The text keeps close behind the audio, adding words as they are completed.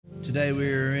Today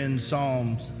we are in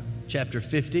Psalms chapter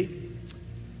 50.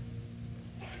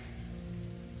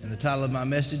 And the title of my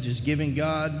message is Giving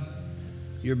God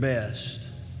Your Best.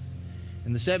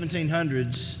 In the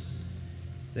 1700s,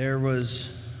 there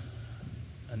was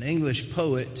an English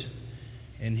poet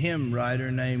and hymn writer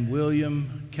named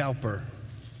William Cowper.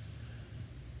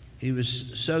 He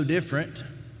was so different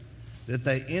that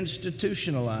they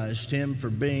institutionalized him for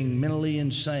being mentally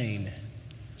insane.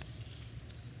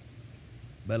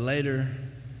 But later,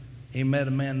 he met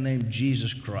a man named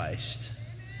Jesus Christ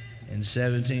in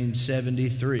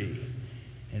 1773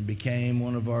 and became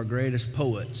one of our greatest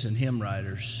poets and hymn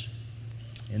writers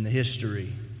in the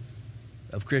history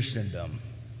of Christendom.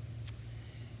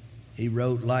 He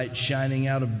wrote Light Shining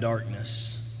Out of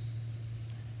Darkness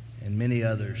and many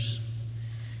others.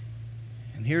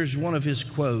 And here's one of his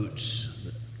quotes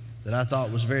that I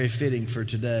thought was very fitting for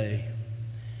today.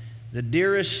 The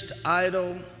dearest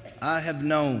idol I have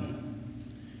known,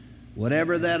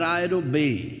 whatever that idol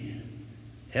be,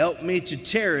 help me to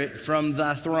tear it from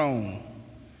thy throne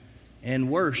and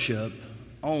worship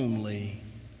only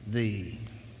thee.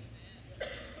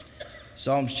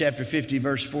 Psalms chapter 50,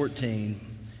 verse 14.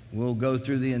 We'll go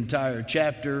through the entire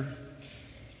chapter,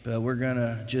 but we're going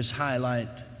to just highlight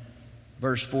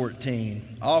verse 14.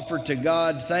 Offer to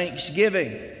God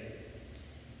thanksgiving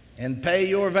and pay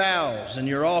your vows and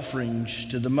your offerings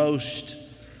to the Most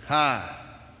High.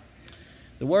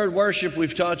 The word worship,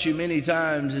 we've taught you many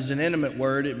times, is an intimate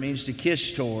word. It means to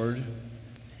kiss toward.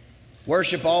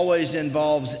 Worship always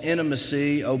involves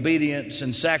intimacy, obedience,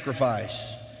 and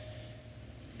sacrifice.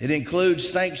 It includes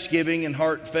thanksgiving and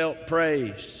heartfelt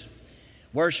praise.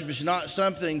 Worship is not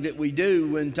something that we do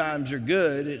when times are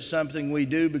good. It's something we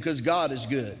do because God is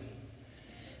good.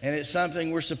 And it's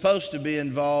something we're supposed to be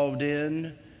involved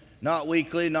in, not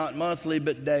weekly, not monthly,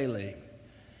 but daily.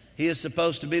 He is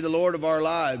supposed to be the Lord of our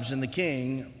lives and the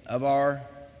King of our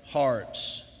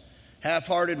hearts.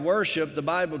 Half-hearted worship, the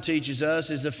Bible teaches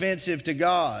us, is offensive to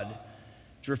God.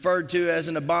 It's referred to as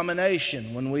an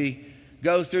abomination when we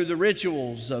go through the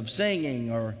rituals of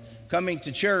singing or coming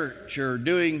to church or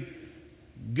doing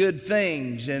good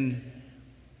things and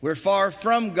we're far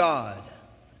from God.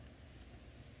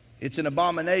 It's an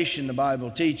abomination, the Bible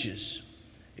teaches.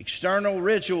 External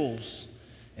rituals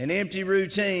and empty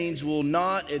routines will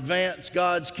not advance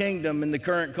God's kingdom in the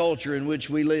current culture in which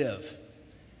we live.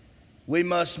 We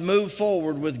must move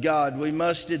forward with God. We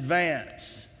must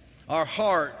advance. Our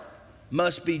heart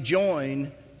must be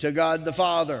joined to God the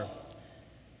Father.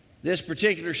 This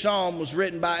particular psalm was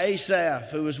written by Asaph,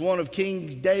 who was one of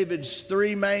King David's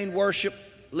three main worship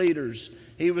leaders.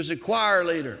 He was a choir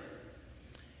leader.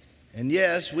 And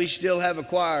yes, we still have a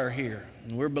choir here,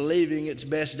 and we're believing its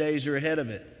best days are ahead of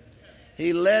it.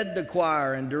 He led the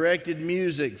choir and directed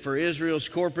music for Israel's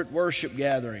corporate worship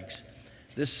gatherings.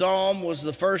 This psalm was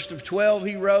the first of 12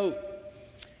 he wrote.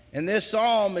 And this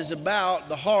psalm is about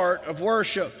the heart of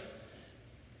worship.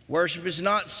 Worship is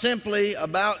not simply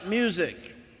about music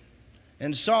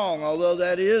and song, although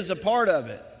that is a part of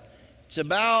it. It's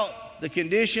about the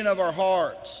condition of our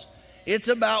hearts. It's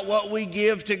about what we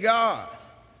give to God.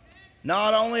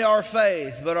 Not only our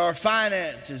faith, but our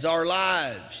finances, our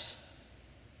lives,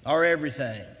 our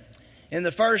everything. In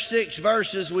the first 6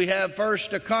 verses, we have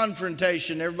first a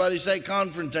confrontation. Everybody say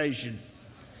confrontation.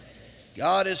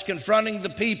 God is confronting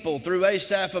the people through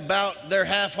Asaph about their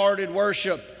half-hearted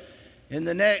worship. In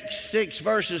the next 6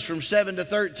 verses from 7 to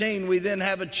 13, we then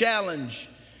have a challenge.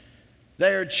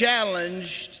 They are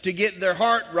challenged to get their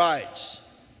heart rights.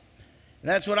 And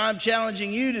that's what I'm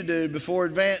challenging you to do before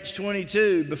Advance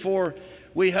 22, before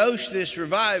we host this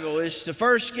revival, is to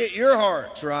first get your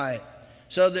hearts right,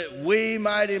 so that we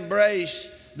might embrace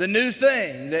the new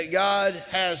thing that God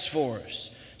has for us,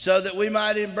 so that we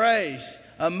might embrace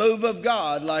a move of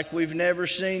God like we've never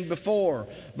seen before.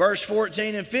 Verse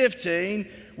 14 and 15,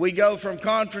 we go from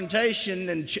confrontation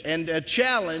and a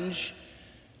challenge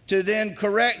to then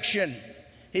correction.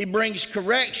 He brings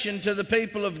correction to the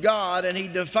people of God, and he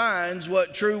defines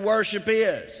what true worship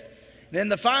is. And in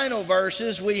the final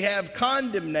verses, we have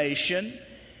condemnation.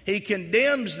 He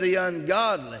condemns the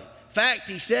ungodly. In fact,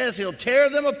 he says he'll tear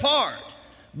them apart.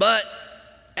 But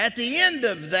at the end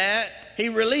of that, he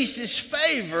releases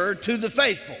favor to the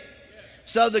faithful.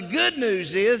 So the good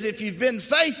news is, if you've been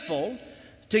faithful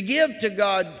to give to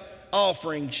God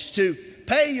offerings, to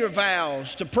pay your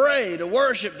vows, to pray, to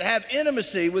worship, to have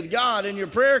intimacy with God in your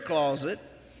prayer closet,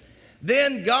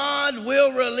 then God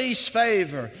will release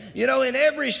favor. You know, in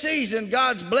every season,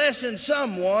 God's blessing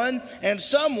someone, and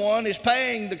someone is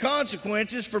paying the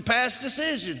consequences for past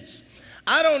decisions.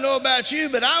 I don't know about you,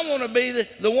 but I want to be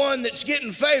the one that's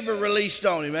getting favor released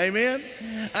on him. Amen?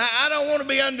 I don't want to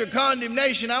be under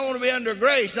condemnation. I want to be under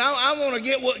grace. I want to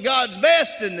get what God's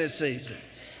best in this season.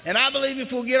 And I believe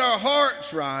if we'll get our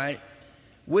hearts right,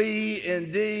 we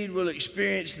indeed will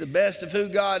experience the best of who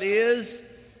God is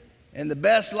and the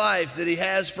best life that he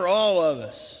has for all of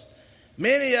us.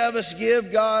 Many of us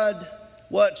give God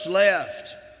what's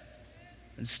left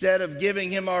instead of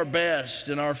giving him our best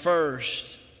and our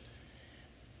first.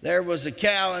 There was a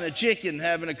cow and a chicken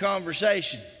having a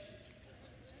conversation.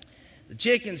 The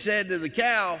chicken said to the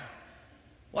cow,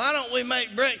 "Why don't we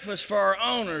make breakfast for our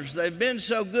owners? They've been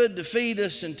so good to feed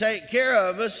us and take care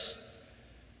of us.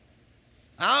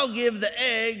 I'll give the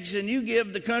eggs and you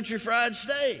give the country fried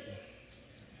steak."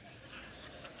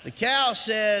 The cow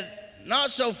said,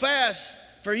 "Not so fast.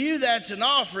 For you, that's an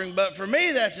offering, but for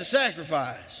me, that's a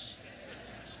sacrifice."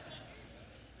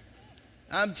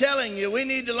 I'm telling you, we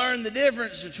need to learn the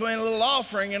difference between a little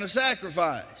offering and a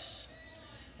sacrifice.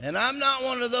 And I'm not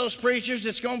one of those preachers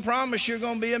that's going to promise you're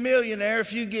going to be a millionaire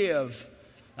if you give.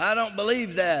 I don't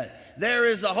believe that. There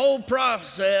is a whole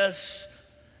process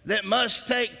that must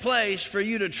take place for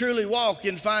you to truly walk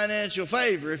in financial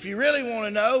favor. If you really want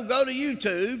to know, go to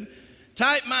YouTube,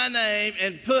 type my name,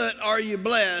 and put "Are you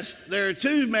blessed?" There are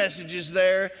 2 messages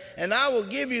there, and I will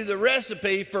give you the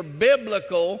recipe for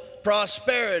biblical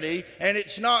prosperity, and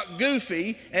it's not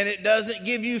goofy, and it doesn't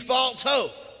give you false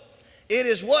hope. It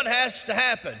is what has to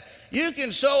happen. You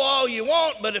can sow all you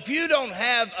want, but if you don't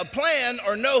have a plan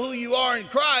or know who you are in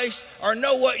Christ or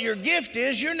know what your gift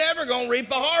is, you're never going to reap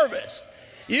a harvest.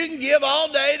 You can give all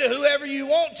day to whoever you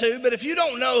want to, but if you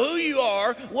don't know who you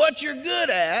are, what you're good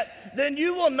at, then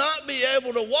you will not be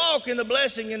able to walk in the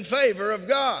blessing and favor of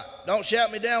God. Don't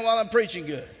shout me down while I'm preaching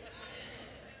good.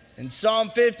 In Psalm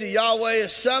 50, Yahweh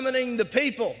is summoning the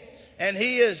people, and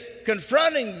he is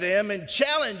confronting them and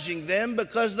challenging them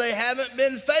because they haven't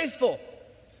been faithful.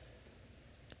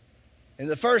 In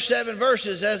the first 7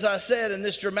 verses, as I said, in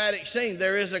this dramatic scene,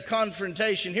 there is a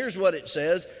confrontation. Here's what it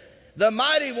says. "The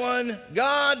mighty one,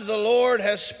 God the Lord,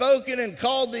 has spoken and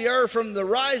called the earth from the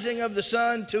rising of the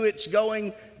sun to its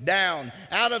going down.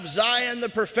 Out of Zion, the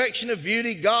perfection of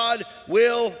beauty, God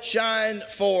will shine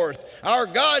forth. Our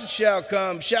God shall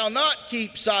come, shall not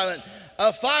keep silent.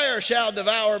 A fire shall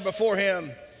devour before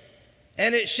him,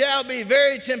 and it shall be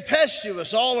very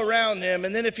tempestuous all around him."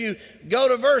 And then if you go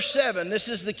to verse 7, this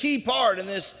is the key part in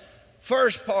this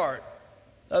first part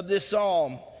of this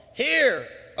psalm. "Hear,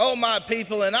 O my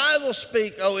people, and I will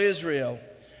speak, O Israel,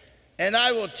 and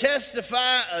I will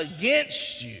testify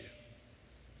against you."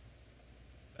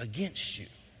 Against you.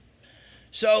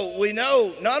 So we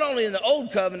know not only in the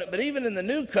Old Covenant, but even in the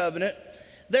New Covenant,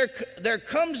 there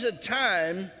comes a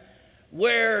time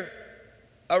where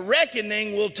a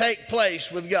reckoning will take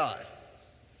place with God.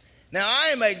 Now, I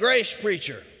am a grace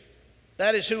preacher.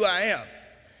 That is who I am.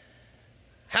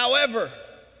 However,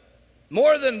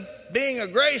 more than being a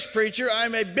grace preacher,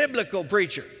 I'm a biblical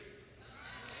preacher.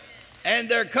 And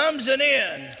there comes an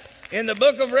end in the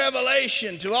book of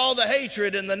Revelation to all the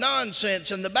hatred and the nonsense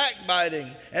and the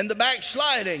backbiting and the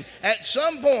backsliding. At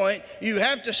some point, you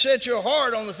have to set your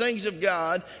heart on the things of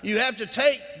God. You have to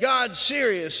take God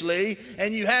seriously,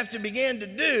 and you have to begin to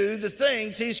do the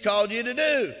things he's called you to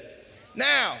do.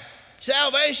 Now,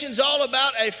 salvation's all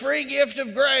about a free gift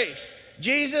of grace.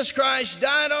 Jesus Christ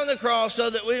died on the cross so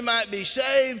that we might be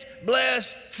saved,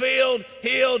 blessed, filled,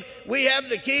 healed. We have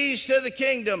the keys to the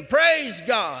kingdom. Praise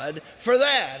God for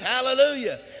that.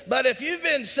 Hallelujah. But if you've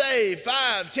been saved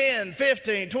 5, 10,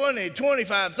 15, 20,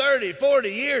 25, 30,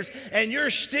 40 years, and you're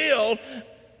still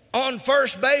on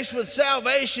first base with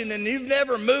salvation, and you've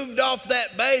never moved off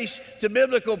that base to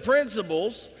biblical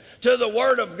principles, to the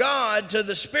Word of God, to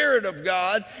the Spirit of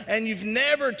God, and you've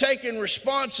never taken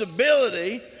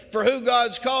responsibility for who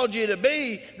God's called you to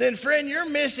be, then friend, you're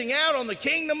missing out on the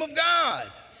kingdom of God.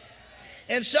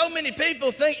 And so many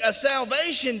people think a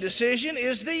salvation decision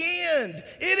is the end.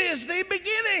 It is the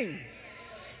beginning.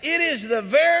 It is the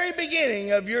very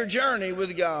beginning of your journey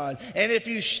with God. And if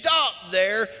you stop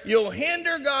there, you'll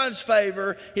hinder God's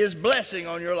favor, his blessing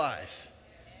on your life.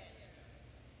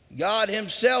 God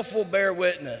himself will bear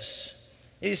witness.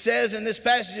 He says in this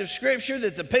passage of Scripture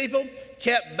that the people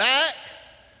kept back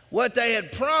what they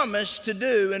had promised to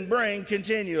do and bring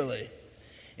continually.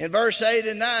 In verse 8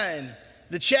 and 9,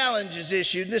 the challenge is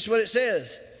issued, and this is what it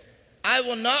says. "I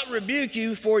will not rebuke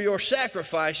you for your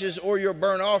sacrifices or your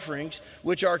burnt offerings,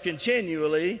 which are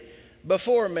continually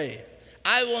before me.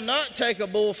 I will not take a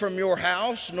bull from your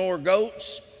house, nor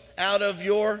goats out of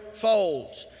your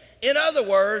folds." In other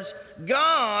words,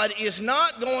 God is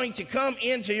not going to come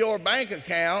into your bank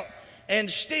account and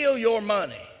steal your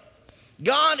money.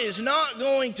 God is not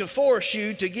going to force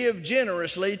you to give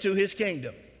generously to his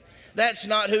kingdom. That's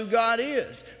not who God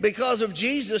is. Because of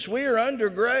Jesus, we are under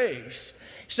grace.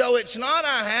 So it's not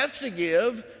I have to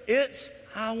give, it's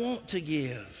I want to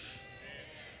give.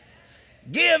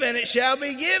 Give and it shall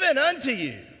be given unto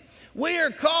you. We are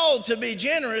called to be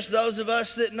generous, those of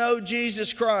us that know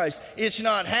Jesus Christ. It's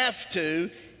not have to,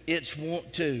 it's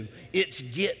want to. It's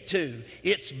get to.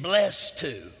 It's blessed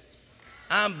to.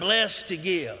 I'm blessed to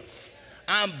give.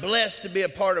 I'm blessed to be a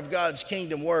part of God's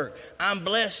kingdom work. I'm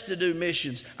blessed to do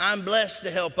missions. I'm blessed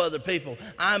to help other people.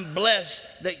 I'm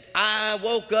blessed that I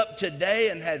woke up today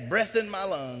and had breath in my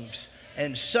lungs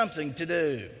and something to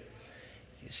do.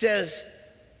 It says,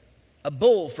 a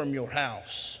bull from your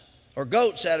house or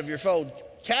goats out of your fold.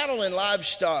 Cattle and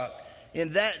livestock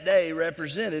in that day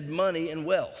represented money and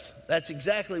wealth. That's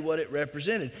exactly what it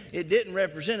represented. It didn't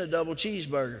represent a double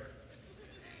cheeseburger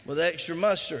with extra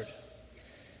mustard.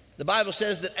 The Bible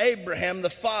says that Abraham, the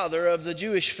father of the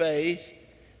Jewish faith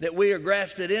that we are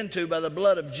grafted into by the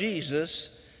blood of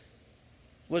Jesus,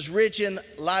 was rich in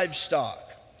livestock.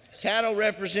 Cattle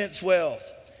represents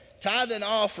wealth. Tithe and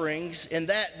offerings in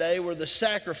that day were the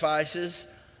sacrifices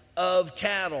of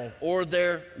cattle or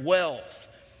their wealth.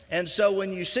 And so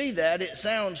when you see that, it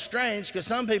sounds strange because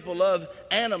some people love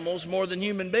animals more than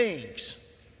human beings.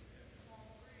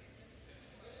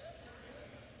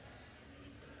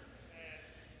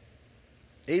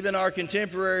 Even our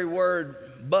contemporary word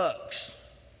bucks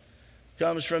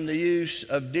comes from the use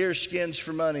of deer skins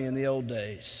for money in the old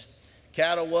days.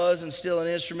 Cattle was and still an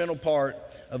instrumental part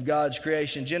of God's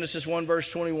creation. Genesis 1 verse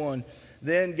 21,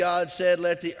 then God said,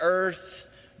 let the earth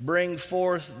bring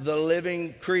forth the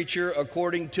living creature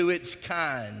according to its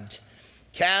kind.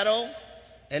 Cattle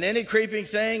and any creeping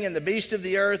thing and the beast of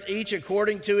the earth, each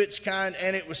according to its kind,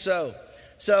 and it was so.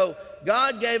 So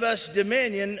God gave us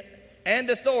dominion and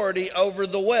authority over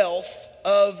the wealth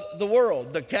of the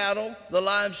world, the cattle, the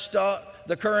livestock,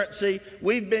 the currency.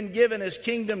 We've been given as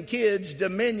kingdom kids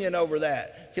dominion over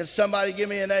that. Can somebody give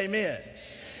me an amen?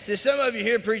 See, some of you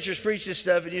hear preachers preach this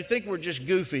stuff and you think we're just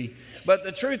goofy. But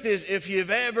the truth is, if you've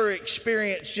ever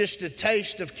experienced just a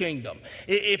taste of kingdom,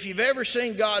 if you've ever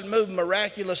seen God move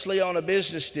miraculously on a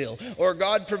business deal, or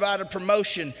God provide a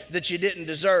promotion that you didn't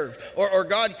deserve, or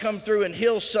God come through and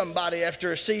heal somebody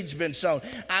after a seed's been sown.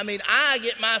 I mean, I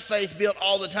get my faith built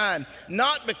all the time,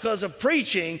 not because of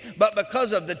preaching, but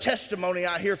because of the testimony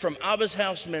I hear from Abba's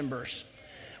house members.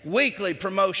 Weekly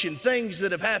promotion, things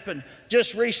that have happened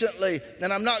just recently,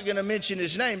 and I'm not going to mention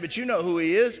his name, but you know who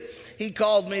he is. He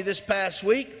called me this past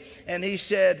week, and he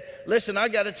said, listen, I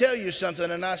got to tell you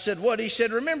something. And I said, what? He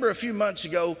said, remember a few months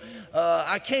ago,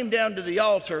 I came down to the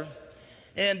altar,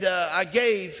 and I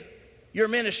gave your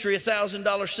ministry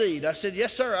 $1,000 seed. I said,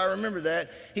 yes, sir, I remember that.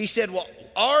 He said, well,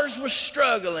 ours was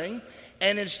struggling,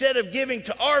 and instead of giving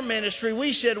to our ministry,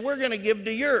 we said, we're going to give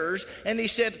to yours. And he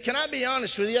said, can I be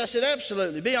honest with you? I said,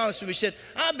 absolutely. Be honest with me. He said,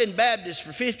 I've been Baptist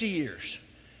for 50 years,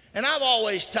 and I've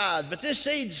always tithed, but this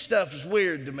seed stuff is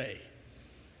weird to me.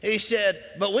 He said,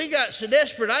 but we got so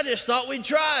desperate, I just thought we'd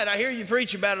try it. I hear you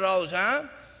preach about it all the time.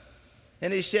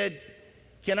 And he said,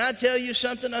 can I tell you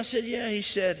something? I said, yeah. He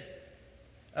said,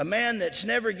 a man that's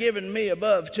never given me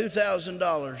above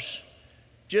 $2,000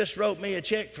 just wrote me a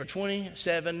check for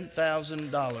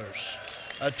 $27,000.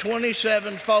 A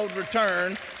 27-fold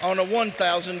return on a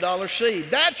 $1,000 seed.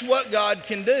 That's what God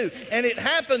can do. And it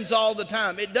happens all the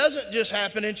time. It doesn't just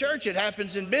happen in church. It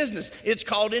happens in business. It's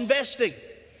called investing.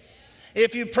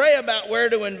 If you pray about where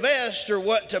to invest or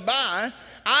what to buy,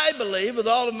 I believe with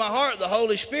all of my heart the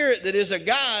Holy Spirit that is a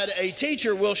guide, a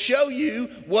teacher, will show you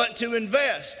what to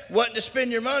invest, what to spend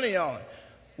your money on,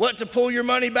 what to pull your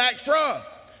money back from,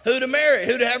 who to marry,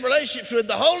 who to have relationships with.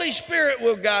 The Holy Spirit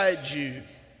will guide you.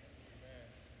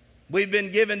 We've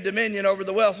been given dominion over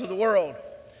the wealth of the world.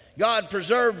 God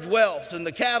preserved wealth and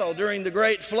the cattle during the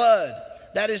great flood.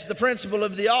 That is the principle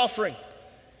of the offering.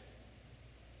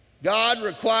 God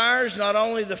requires not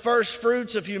only the first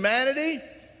fruits of humanity,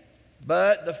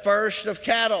 but the first of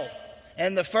cattle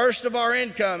and the first of our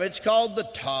income. It's called the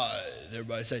tithe.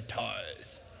 Everybody say tithe.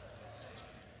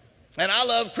 And I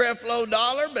love Creflo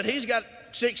Dollar, but he's got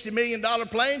 $60 million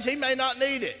planes. He may not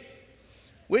need it.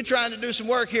 We're trying to do some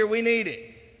work here. We need it.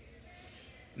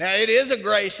 Now, it is a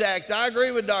grace act. I agree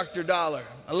with Dr. Dollar.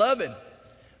 I love him.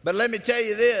 But let me tell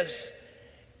you this.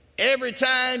 Every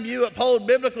time you uphold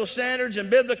biblical standards and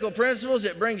biblical principles,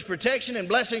 it brings protection and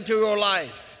blessing to your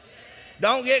life.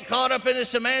 Don't get caught up in the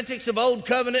semantics of old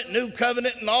covenant, new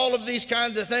covenant, and all of these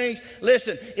kinds of things.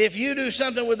 Listen, if you do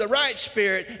something with the right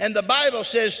spirit and the Bible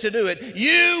says to do it,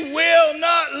 you will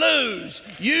not lose.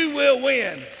 You will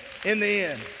win. in the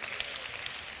end.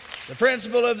 The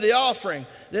principle of the offering.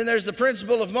 Then there's the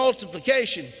principle of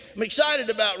multiplication. I'm excited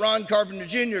about Ron Carpenter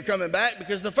Jr. coming back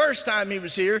because the first time he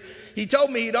was here, he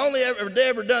told me he'd only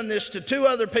ever done this to 2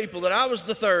 other people, that I was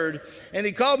the third. And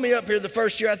he called me up here the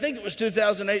first year, I think it was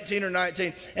 2018 or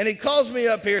 19. And he calls me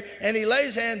up here and he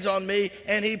lays hands on me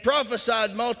and he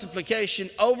prophesied multiplication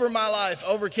over my life,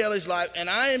 over Kelly's life. And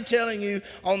I am telling you,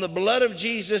 on the blood of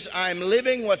Jesus, I'm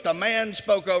living what the man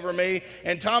spoke over me.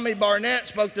 And Tommy Barnett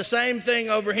spoke the same thing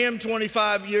over him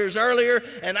 25 years earlier.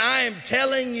 And I am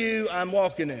telling you, I'm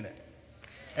walking in it.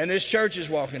 And this church is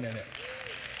walking in it.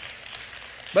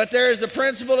 But there is the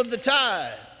principle of the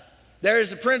tithe. There is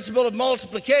the principle of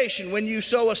multiplication. When you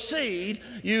sow a seed,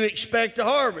 you expect a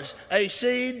harvest. A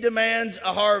seed demands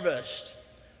a harvest.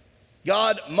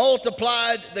 God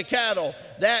multiplied the cattle.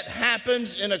 That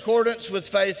happens in accordance with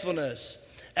faithfulness.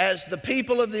 As the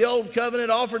people of the old covenant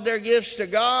offered their gifts to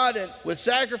God and with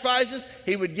sacrifices,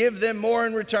 he would give them more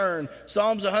in return.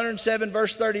 Psalms 107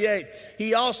 verse 38.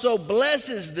 He also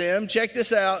blesses them, check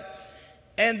this out,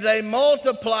 and they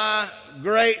multiply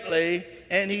greatly,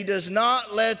 and he does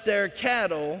not let their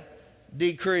cattle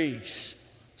decrease.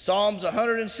 Psalms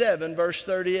 107 verse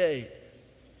 38.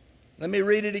 Let me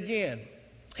read it again.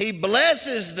 He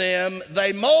blesses them,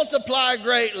 they multiply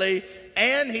greatly,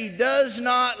 and he does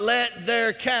not let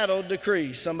their cattle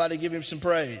decrease. Somebody give him some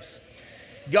praise.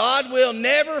 God will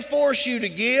never force you to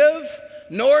give,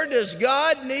 nor does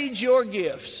God need your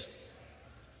gifts.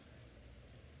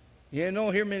 You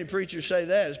don't hear many preachers say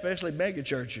that, especially mega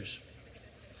churches.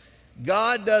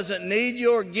 God doesn't need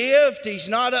your gift. He's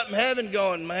not up in heaven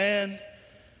going, man,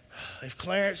 if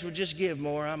Clarence would just give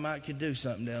more, I might could do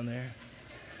something down there.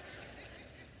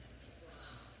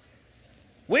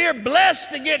 We are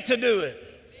blessed to get to do it.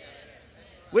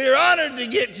 We are honored to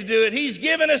get to do it. He's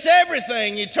given us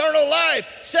everything, eternal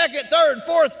life, second, third,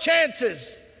 fourth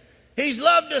chances. He's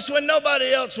loved us when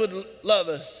nobody else would love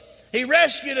us. He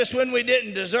rescued us when we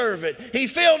didn't deserve it. He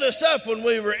filled us up when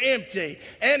we were empty.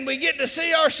 And we get to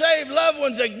see our saved loved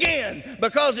ones again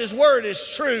because his word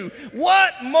is true.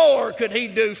 What more could he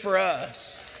do for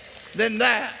us than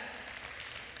that?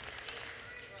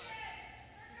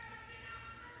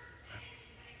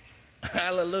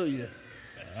 Hallelujah.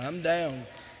 I'm down.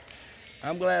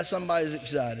 I'm glad somebody's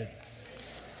excited.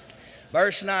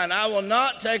 Verse 9, I will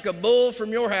not take a bull from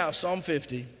your house, Psalm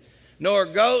 50, nor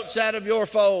goats out of your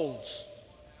folds.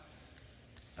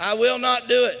 I will not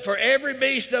do it, for every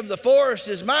beast of the forest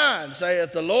is mine,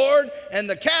 saith the Lord, and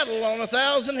the cattle on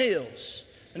 1,000 hills.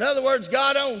 In other words,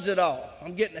 God owns it all.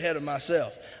 I'm getting ahead of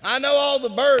myself. I know all the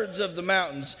birds of the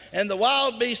mountains, and the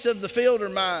wild beasts of the field are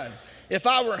mine. If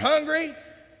I were hungry,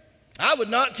 I would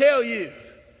not tell you.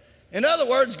 In other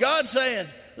words, God's saying,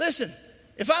 listen,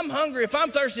 if I'm hungry, if I'm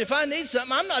thirsty, if I need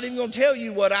something, I'm not even going to tell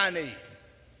you what I need.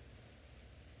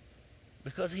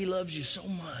 Because he loves you so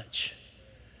much.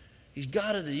 He's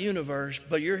God of the universe,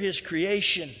 but you're his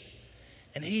creation.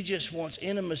 And he just wants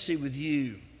intimacy with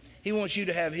you. He wants you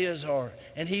to have his heart.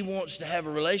 And he wants to have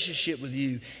a relationship with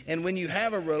you. And when you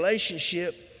have a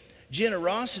relationship,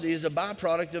 generosity is a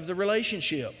byproduct of the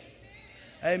relationship.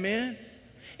 Amen?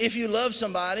 If you love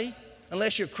somebody,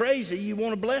 unless you're crazy, you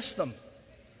want to bless them.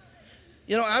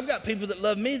 You know, I've got people that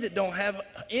love me that don't have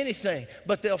anything,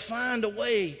 but they'll find a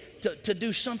way to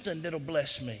do something that'll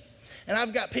bless me. And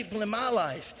I've got people in my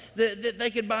life that they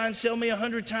could buy and sell me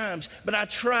 100 times, but I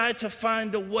try to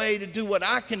find a way to do what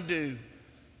I can do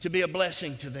to be a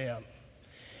blessing to them.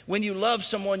 When you love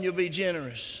someone, you'll be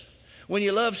generous. When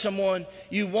you love someone,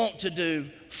 you want to do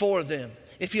for them.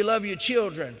 If you love your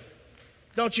children,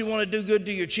 don't you want to do good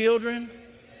to your children?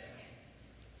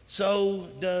 So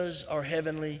does our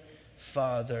Heavenly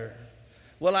Father.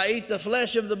 Will I eat the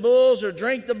flesh of the bulls or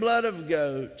drink the blood of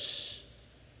goats?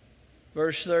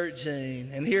 Verse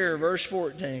 13. And here, verse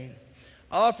 14.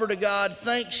 Offer to God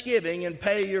thanksgiving and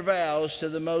pay your vows to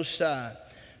the Most High.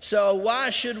 So why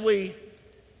should we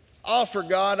offer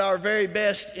God our very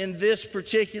best in this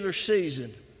particular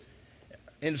season?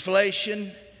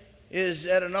 Inflation is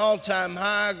at an all-time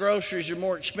high. Groceries are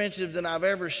more expensive than I've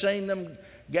ever seen them.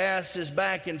 Gas is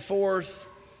back and forth.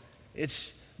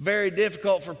 It's very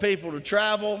difficult for people to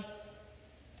travel.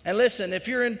 And listen, if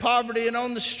you're in poverty and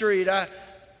on the street,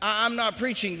 I'm not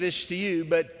preaching this to you,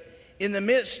 but in the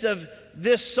midst of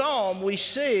this psalm, we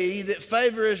see that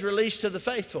favor is released to the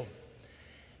faithful.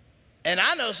 And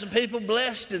I know some people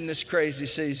blessed in this crazy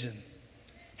season.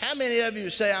 How many of you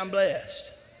say, I'm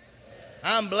blessed?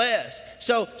 I'm blessed.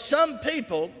 So some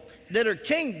people that are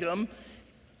kingdom,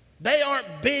 they aren't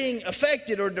being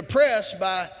affected or depressed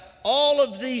by all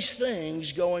of these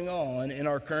things going on in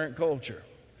our current culture.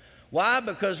 Why?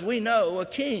 Because we know a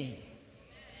king.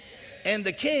 And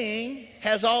the king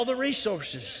has all the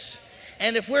resources.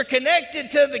 And if we're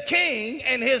connected to the king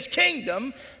and his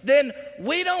kingdom, then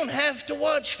we don't have to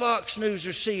watch Fox News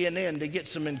or CNN to get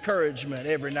some encouragement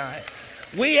every night.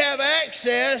 We have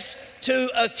access to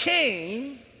a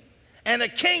king and a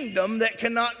kingdom that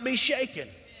cannot be shaken.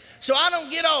 So I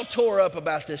don't get all tore up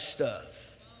about this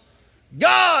stuff.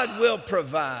 God will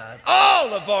provide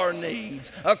all of our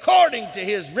needs according to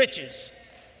his riches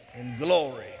and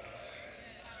glory.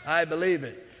 I believe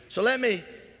it. So let me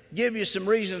give you some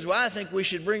reasons why I think we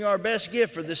should bring our best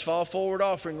gift for this fall forward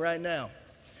offering right now.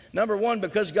 Number one,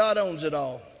 because God owns it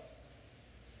all.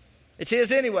 It's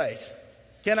his anyways.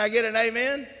 Can I get an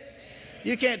amen?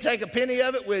 You can't take a penny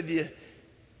of it with you.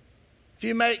 If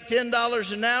you make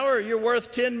 $10 an hour, you're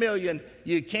worth $10 million.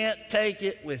 You can't take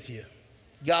it with you.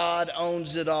 God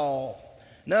owns it all.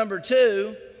 Number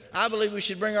two, I believe we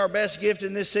should bring our best gift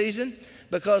in this season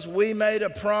because we made a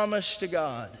promise to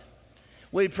God.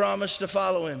 We promised to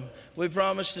follow him. We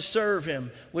promised to serve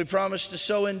him. We promised to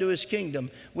sow into his kingdom.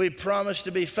 We promised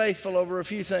to be faithful over a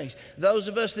few things. Those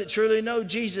of us that truly know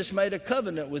Jesus made a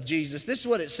covenant with Jesus. This is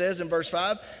what it says in verse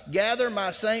 5. Gather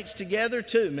my saints together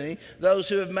to me, those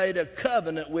who have made a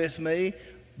covenant with me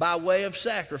by way of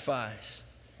sacrifice.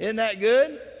 Isn't that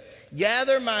good?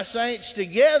 Gather my saints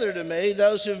together to me,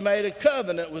 those who have made a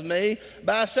covenant with me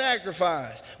by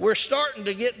sacrifice. We're starting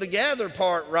to get the gather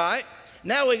part right.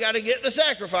 Now we got to get the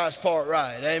sacrifice part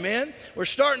right. Amen. We're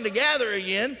starting to gather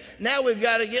again. Now we've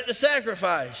got to get the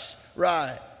sacrifice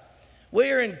right.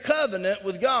 We are in covenant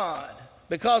with God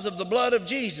because of the blood of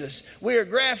Jesus. We are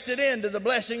grafted into the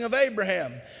blessing of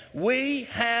Abraham. We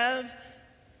have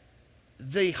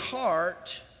the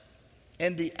heart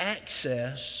and the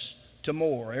access to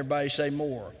more. Everybody say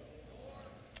more.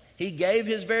 He gave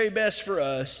his very best for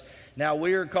us. Now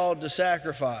we are called to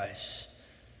sacrifice,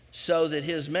 so that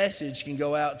his message can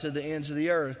go out to the ends of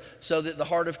the earth, so that the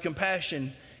heart of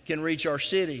compassion can reach our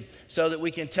city, so that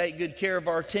we can take good care of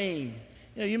our team.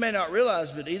 You know, you may not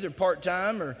realize, but either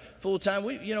part-time or full-time,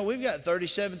 we've got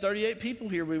 37, 38 people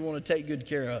here we want to take good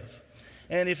care of.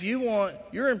 And if you want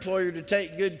your employer to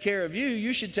take good care of you,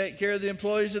 you should take care of the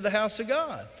employees of the house of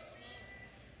God.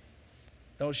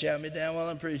 Don't shout me down while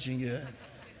I'm preaching good.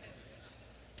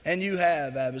 And you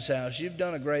have, Abbas House. You've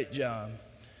done a great job.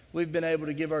 We've been able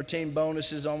to give our team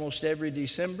bonuses almost every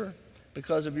December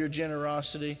because of your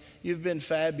generosity. You've been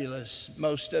fabulous,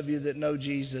 most of you that know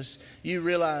Jesus. You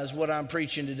realize what I'm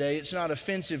preaching today. It's not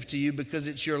offensive to you because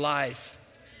it's your life.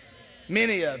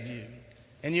 Many of you,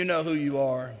 and you know who you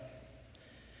are.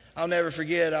 I'll never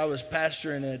forget, I was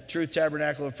pastoring at Truth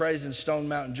Tabernacle of Praise in Stone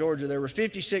Mountain, Georgia. There were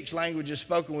 56 languages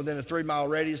spoken within a 3-mile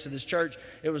radius of this church.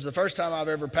 It was the first time I've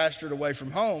ever pastored away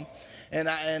from home. And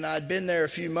I'd been there a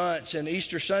few months, and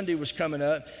Easter Sunday was coming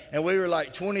up, and we were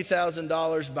like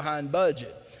 $20,000 behind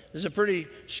budget. It was a pretty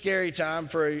scary time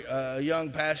for a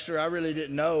young pastor. I really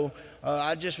didn't know.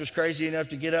 I just was crazy enough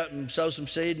to get up and sow some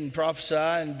seed and prophesy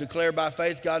and declare by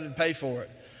faith God would pay for it.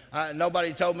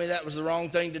 Nobody told me that was the wrong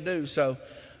thing to do, so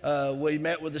we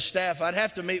met with the staff. I'd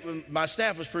have to meet with, my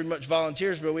staff was pretty much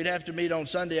volunteers, but we'd have to meet on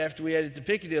Sunday after we ate at the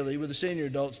Piccadilly with the senior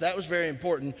adults. That was very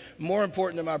important. More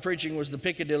important than my preaching was the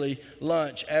Piccadilly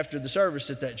lunch after the service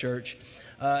at that church.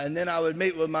 And then I would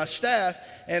meet with my staff,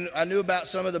 and I knew about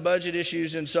some of the budget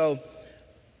issues. And so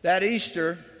that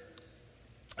Easter,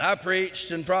 I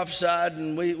preached and prophesied,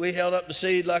 and we held up the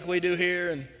seed like we do here.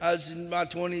 And I was in my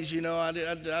 20s,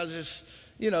 I was just,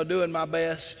 doing my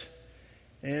best.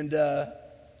 And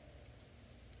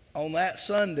on that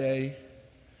Sunday,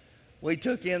 we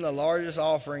took in the largest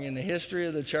offering in the history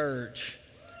of the church,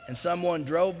 and someone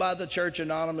drove by the church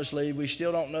anonymously, we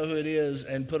still don't know who it is,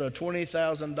 and put a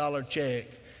 $20,000 check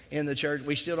in the church.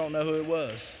 We still don't know who it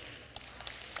was.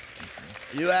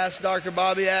 You ask Dr.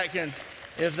 Bobby Atkins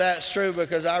if that's true,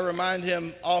 because I remind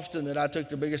him often that I took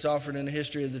the biggest offering in the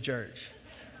history of the church,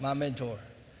 my mentor.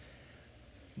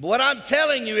 But what I'm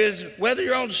telling you is, whether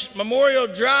you're on Memorial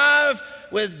Drive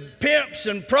with pimps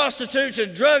and prostitutes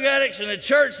and drug addicts in a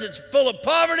church that's full of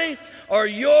poverty, or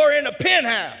you're in a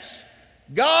penthouse,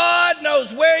 God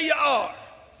knows where you are.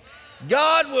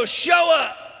 God will show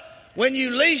up when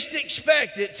you least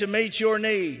expect it to meet your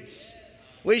needs.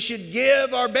 We should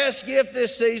give our best gift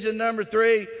this season, number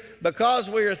 3, because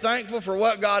we are thankful for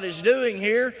what God is doing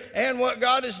here and what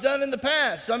God has done in the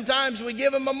past. Sometimes we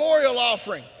give a memorial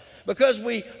offering because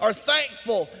we are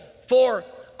thankful for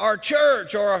our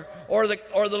church or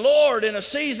the Lord in a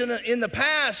season in the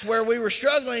past where we were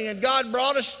struggling and God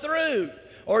brought us through,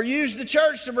 or used the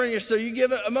church to bring us through. You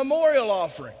give a memorial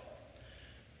offering.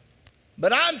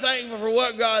 But I'm thankful for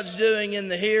what God's doing in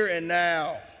the here and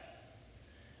now.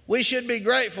 We should be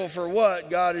grateful for what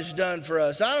God has done for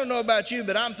us. I don't know about you,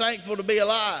 but I'm thankful to be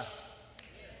alive.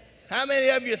 How many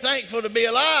of you are thankful to be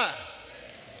alive?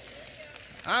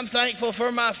 I'm thankful for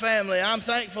my family. I'm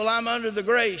thankful I'm under the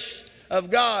grace of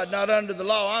God, not under the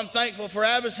law. I'm thankful for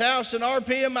Abbott's House and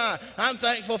RPMI. I'm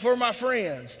thankful for my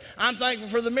friends. I'm thankful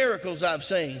for the miracles I've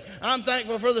seen. I'm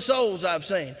thankful for the souls I've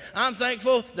seen. I'm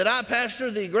thankful that I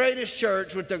pastor the greatest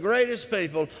church with the greatest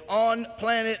people on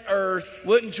planet Earth.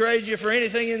 Wouldn't trade you for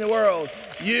anything in the world.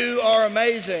 You are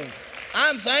amazing.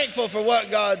 I'm thankful for what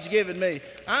God's given me.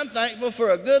 I'm thankful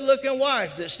for a good-looking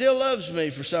wife that still loves me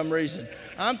for some reason.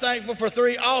 I'm thankful for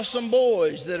 3 awesome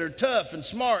boys that are tough and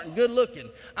smart and good looking.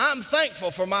 I'm thankful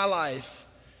for my life.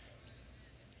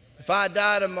 If I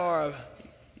die tomorrow,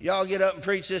 y'all get up and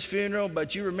preach this funeral,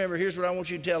 but you remember, here's what I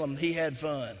want you to tell them. He had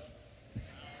fun.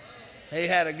 He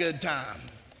had a good time.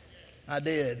 I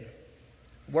did.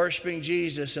 Worshiping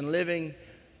Jesus and living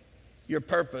your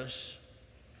purpose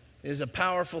is a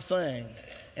powerful thing,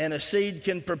 and a seed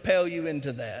can propel you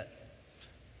into that.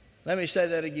 Let me say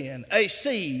that again. A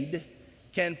seed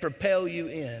can propel you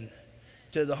in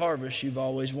to the harvest you've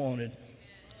always wanted.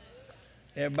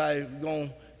 Everybody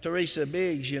going, Teresa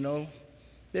Biggs, you know,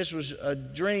 this was a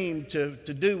dream to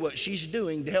do what she's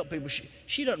doing to help people.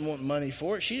 She doesn't want money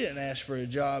for it. She didn't ask for a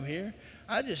job here.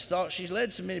 I just thought she's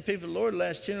led so many people to the Lord the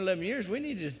last 10, 11 years. We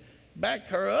need to back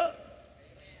her up,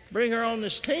 bring her on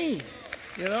this team,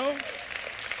 you know.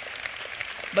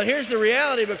 But here's the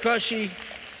reality, because she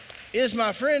is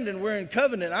my friend and we're in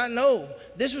covenant, I know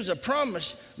this was a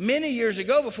promise many years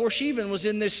ago before she even was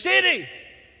in this city.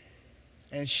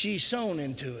 And she sown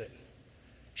into it.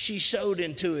 She sowed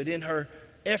into it in her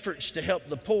efforts to help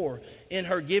the poor, in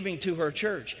her giving to her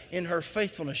church, in her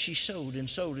faithfulness. She sowed and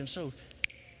sowed and sowed.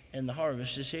 And the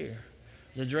harvest is here.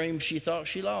 The dream she thought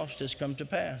she lost has come to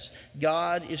pass.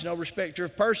 God is no respecter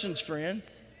of persons, friend.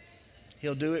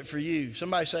 He'll do it for you.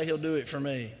 Somebody say, He'll do it for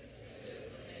me.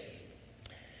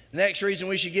 The next reason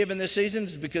we should give in this season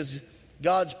is because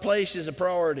God's place is a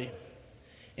priority.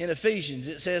 In Ephesians,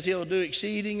 it says He'll do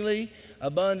exceedingly,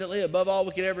 abundantly, above all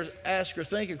we could ever ask or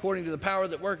think, according to the power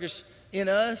that worketh in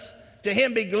us. To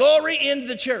Him be glory in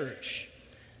the church.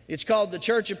 It's called the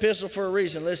church epistle for a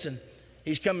reason. Listen,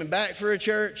 He's coming back for a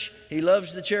church. He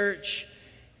loves the church.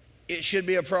 It should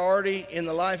be a priority in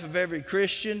the life of every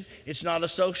Christian. It's not a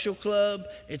social club.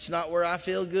 It's not where I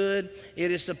feel good.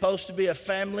 It is supposed to be a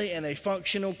family and a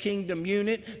functional kingdom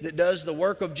unit that does the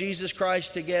work of Jesus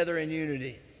Christ together in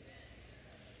unity.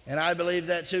 And I believe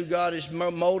that's who God is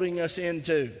molding us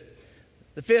into.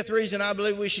 The 5th reason I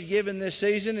believe we should give in this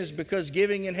season is because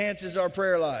giving enhances our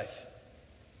prayer life.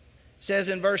 It says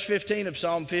in verse 15 of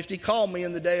Psalm 50, call me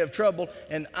in the day of trouble,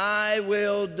 and I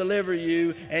will deliver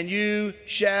you, and you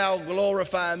shall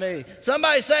glorify me.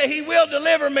 Somebody say, He will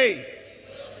deliver me.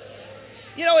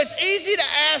 You know, it's easy to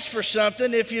ask for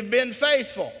something if you've been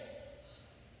faithful.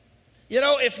 You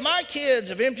know, if my kids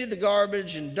have emptied the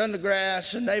garbage and done the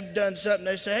grass and they've done something,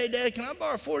 they say, hey, Dad, can I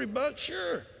borrow $40?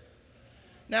 Sure.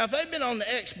 Now, if they've been on the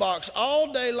Xbox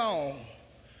all day long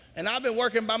and I've been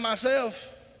working by myself,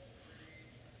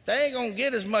 they ain't going to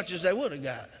get as much as they would have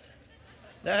got.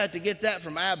 They'll have to get that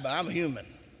from Abba. I'm human,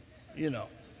 you know.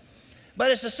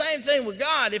 But it's the same thing with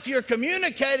God. If you're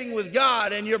communicating with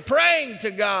God and you're praying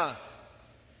to God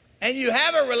and you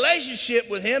have a relationship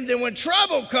with Him, then when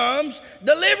trouble comes,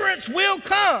 deliverance will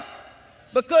come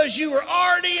because you were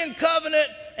already in covenant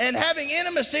and having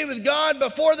intimacy with God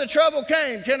before the trouble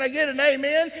came. Can I get an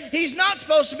amen? He's not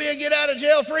supposed to be a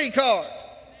get-out-of-jail-free card.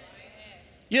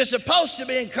 You're supposed to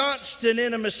be in constant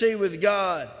intimacy with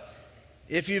God.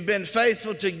 If you've been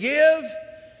faithful to give,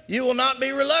 you will not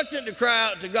be reluctant to cry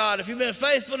out to God. If you've been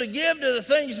faithful to give to the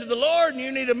things of the Lord and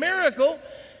you need a miracle,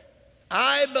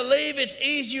 I believe it's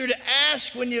easier to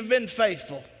ask when you've been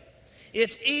faithful.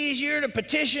 It's easier to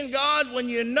petition God when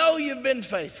you know you've been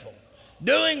faithful,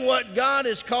 doing what God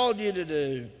has called you to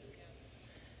do.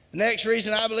 The next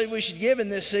reason I believe we should give in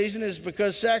this season is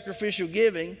because sacrificial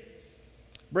giving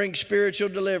brings spiritual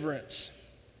deliverance.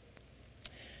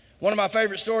 One of my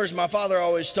favorite stories my father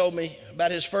always told me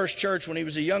about his first church when he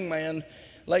was a young man,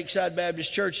 Lakeside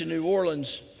Baptist Church in New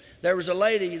Orleans. There was a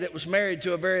lady that was married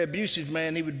to a very abusive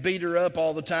man. He would beat her up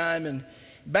all the time. And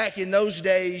back in those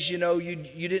days, you know, you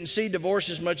didn't see divorce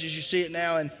as much as you see it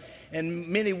now. And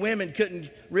many women couldn't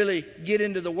really get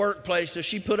into the workplace. So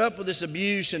she put up with this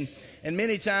abuse. And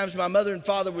many times my mother and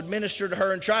father would minister to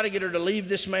her and try to get her to leave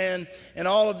this man and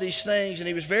all of these things. And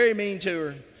he was very mean to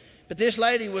her. But this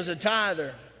lady was a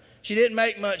tither. She didn't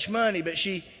make much money, but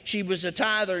she was a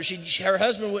tither. Her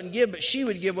husband wouldn't give, but she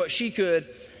would give what she could.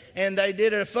 And they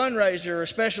did a fundraiser, a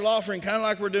special offering, kind of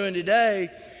like we're doing today.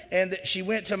 and she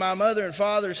went to my mother and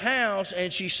father's house,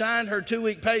 and she signed her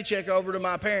 2-week paycheck over to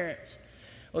my parents.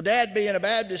 Well, Dad, being a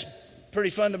Baptist, pretty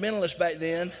fundamentalist back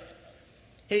then,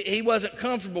 he wasn't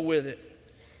comfortable with it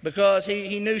because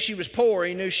he knew she was poor.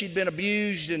 He knew she'd been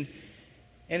abused, and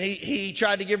he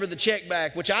tried to give her the check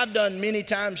back, which I've done many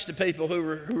times to people who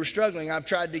were struggling. I've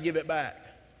tried to give it back.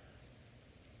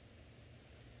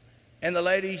 And the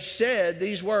lady said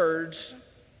these words.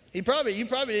 You probably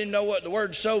didn't know what the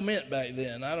word sow meant back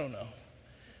then. I don't know.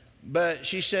 But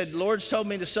she said, Lord's told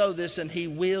me to sow this, and he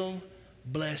will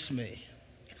bless me.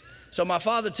 So my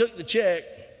father took the check.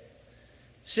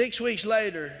 6 weeks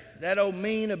later, that old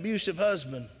mean, abusive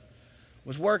husband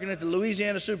was working at the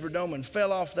Louisiana Superdome and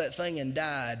fell off that thing and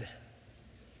died.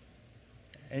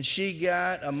 And she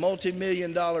got a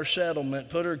multi-million-dollar settlement,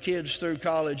 put her kids through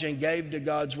college, and gave to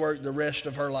God's work the rest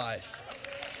of her life.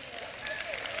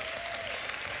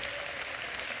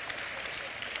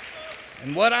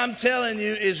 And what I'm telling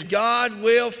you is God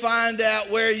will find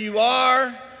out where you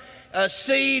are. A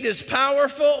seed is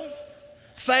powerful.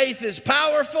 Faith is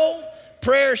powerful.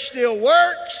 Prayer still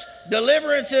works.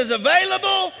 Deliverance is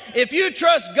available. If you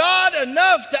trust God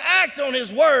enough to act on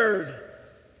his word,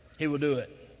 he will do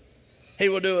it. He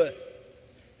will do it.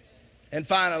 And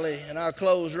finally, and I'll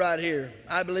close right here,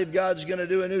 I believe God's going to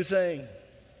do a new thing.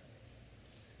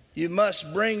 You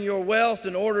must bring your wealth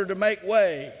in order to make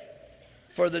way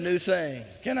for the new thing.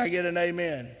 Can I get an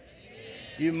amen?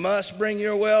 You must bring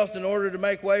your wealth in order to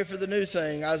make way for the new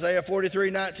thing. Isaiah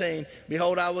 43:19.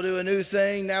 Behold, I will do a new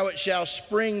thing. Now it shall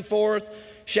spring forth.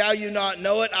 Shall you not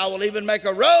know it? I will even make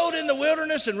a road in the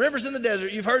wilderness and rivers in the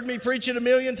desert. You've heard me preach it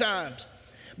 1,000,000 times.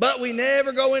 But we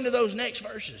never go into those next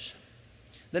verses.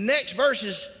 The next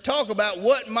verses talk about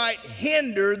what might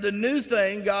hinder the new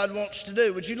thing God wants to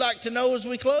do. Would you like to know as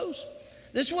we close?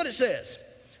 This is what it says.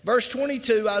 Verse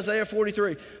 22, Isaiah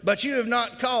 43. But you have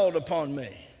not called upon me.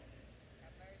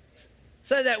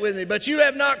 Say that with me. But you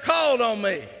have not called on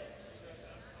me.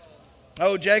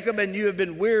 Oh, Jacob, and you have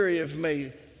been weary of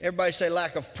me. Everybody say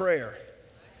lack of prayer.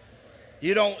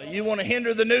 You want to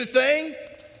hinder the new thing?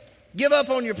 Give up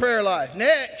on your prayer life.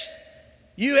 Next,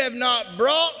 you have not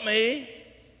brought me.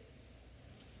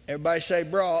 Everybody say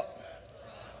brought,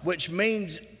 which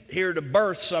means here to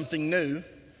birth something new.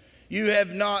 You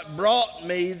have not brought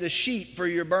me the sheep for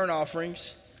your burnt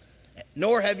offerings,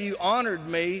 nor have you honored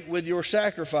me with your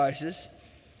sacrifices.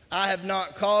 I have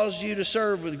not caused you to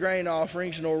serve with grain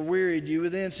offerings, nor wearied you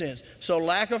with incense. So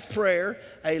lack of prayer,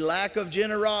 a lack of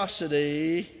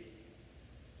generosity.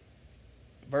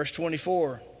 Verse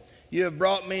 24, you have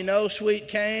brought me no sweet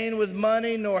cane with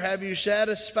money, nor have you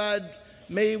satisfied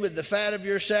me with the fat of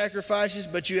your sacrifices,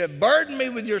 but you have burdened me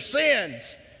with your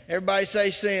sins. Everybody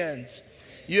say sins.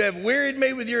 You have wearied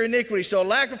me with your iniquity. So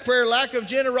lack of prayer, lack of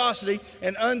generosity,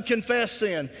 and unconfessed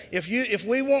sin. If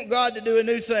we want God to do a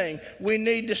new thing, we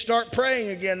need to start praying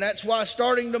again. That's why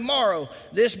starting tomorrow,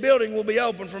 this building will be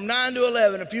open from 9 to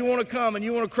 11. If you want to come and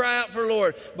you want to cry out for the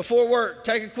Lord before work,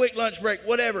 take a quick lunch break,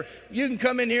 whatever, you can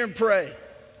come in here and pray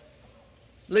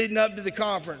leading up to the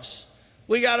conference.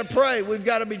 We got to pray. We've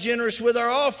got to be generous with our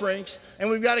offerings, and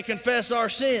we've got to confess our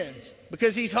sins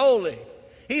because he's holy.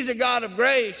 He's a God of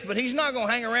grace, but he's not going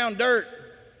to hang around dirt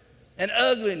and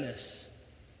ugliness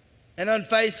and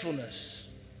unfaithfulness.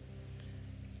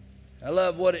 I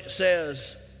love what it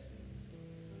says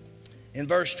in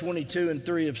verse 22 and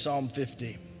 3 of Psalm 50.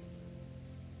 It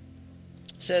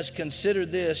says, consider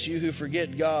this, you who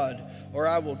forget God, or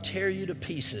I will tear you to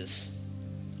pieces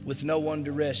with no one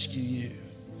to rescue you.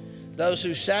 Those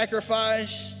who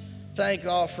sacrifice thank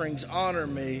offerings honor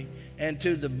me, and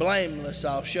to the blameless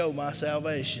I'll show my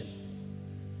salvation.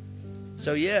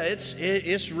 So yeah,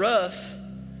 it's rough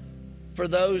for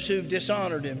those who've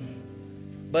dishonored him,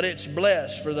 but it's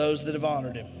blessed for those that have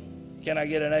honored him. Can I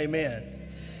get an amen?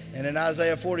 And in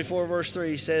Isaiah 44 verse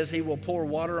 3 he says he will pour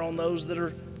water on those that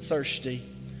are thirsty,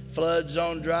 floods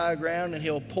on dry ground, and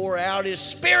he'll pour out his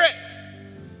spirit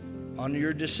on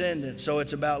your descendants. So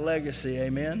it's about legacy,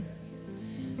 amen?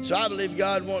 So I believe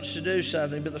God wants to do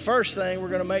something. But the first thing we're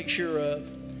going to make sure of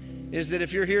is that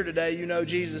if you're here today, you know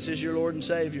Jesus is your Lord and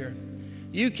Savior.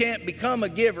 You can't become a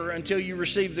giver until you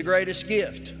receive the greatest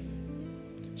gift.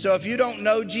 So if you don't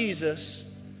know Jesus,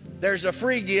 there's a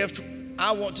free gift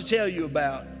I want to tell you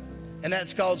about, and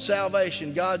that's called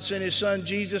salvation. God sent his son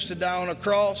Jesus to die on a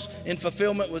cross in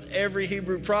fulfillment with every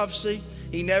Hebrew prophecy.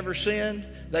 He never sinned.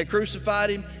 They crucified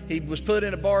him. He was put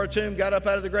in a borrowed tomb, got up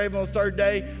out of the grave on the third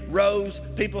day, rose.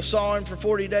 People saw him for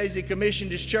 40 days. He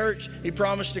commissioned his church. He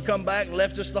promised to come back and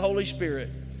left us the Holy Spirit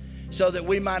so that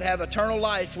we might have eternal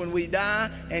life when we die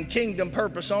and kingdom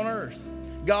purpose on earth.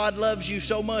 God loves you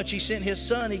so much, He sent His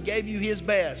Son. He gave you His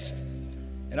best.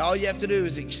 And all you have to do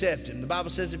is accept Him. The Bible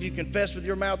says if you confess with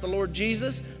your mouth the Lord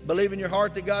Jesus, believe in your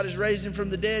heart that God has raised Him from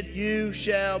the dead, you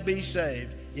shall be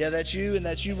saved. Yeah, that's you, and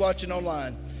that's you watching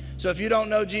online. So if you don't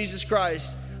know Jesus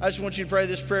Christ, I just want you to pray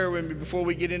this prayer with me before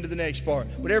we get into the next part.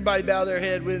 Would everybody bow their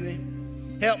head with me?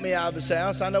 Help me out of this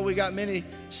house. I know we got many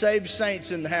saved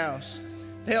saints in the house.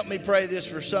 Help me pray this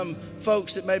for some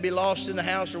folks that may be lost in the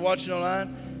house or watching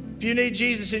online. If you need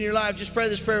Jesus in your life, just pray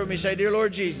this prayer with me. Say, Dear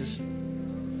Lord Jesus,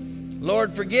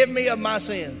 Lord, forgive me of my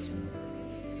sins.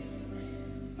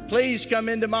 Please come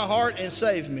into my heart and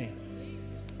save me.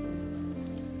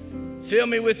 Fill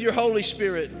me with your Holy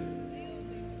Spirit.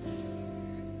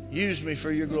 Use me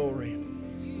for your glory.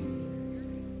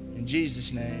 In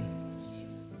Jesus' name.